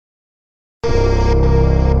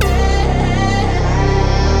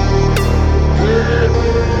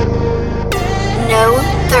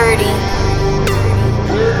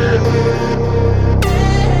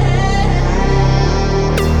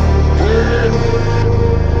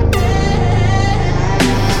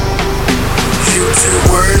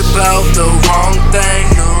about the wrong thing,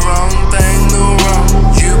 the wrong thing, the wrong.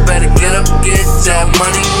 You better get up, get that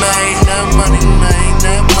money made, that money made,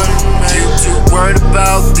 that money made. You too worried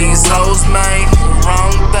about these hoes, man. The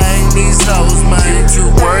wrong thing, these hoes, man. You too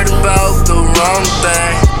worried about the wrong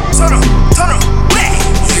thing. Turn up, back.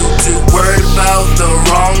 You too worried about the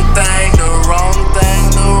wrong thing, the wrong thing,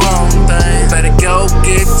 the wrong thing. Better go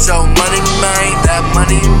get your money made, that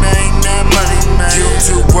money made, that money made. You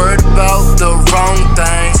too worried about the wrong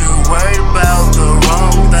thing, too worried about the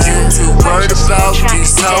wrong thing. You too worried about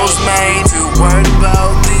these hoes, man. Too worried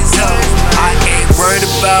about these hoes. I ain't worried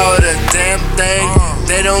about a damn thing.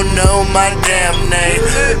 They don't know my damn name.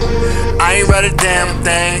 I ain't write a damn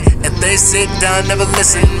thing. If they sit down, never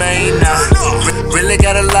listen, man. Nah, really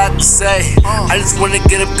got a lot to say. I just wanna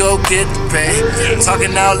get up, go get the pay.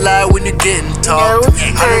 Talking out loud when you're getting talked.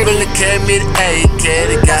 I don't really care, me the AK.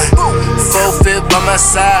 They got 4-5 by my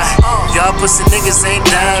side. Y'all pussy niggas ain't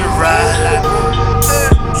down to ride.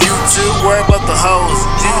 You too worried about the hoes.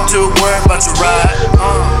 You too worried about your ride.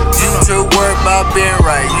 You too worried about being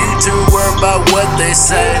right. You too worried about what they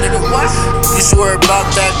say. You should worry about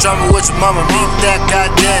that drama with your mama. Meet that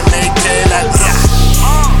goddamn AK like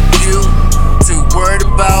you too worried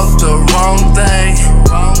about the wrong thing.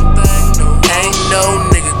 Ain't no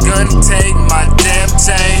nigga gonna take my damn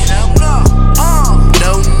chain.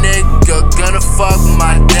 No nigga gonna fuck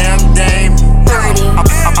my damn dame.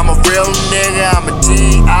 I'm a real nigga, I'm a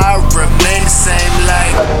G, I remain the same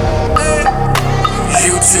like.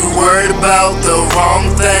 You too worried about the wrong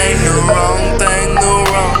thing, the wrong thing, the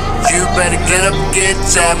wrong. You better get up, get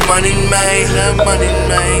that money made, that money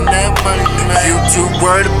made, that money made. You too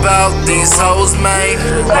worried about these hoes, man.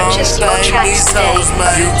 The wrong thing, these hoes,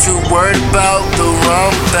 man. You too worried about the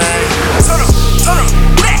wrong thing. Turn up,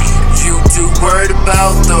 back. You too worried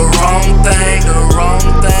about the wrong thing, the wrong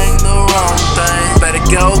thing, the wrong thing. Better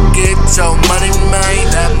go get your money made,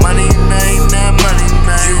 that money made, that money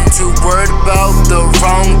made. You too worried about the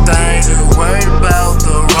wrong thing, too worried about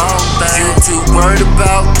the wrong thing. You too worried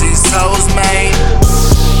about these hoes, man.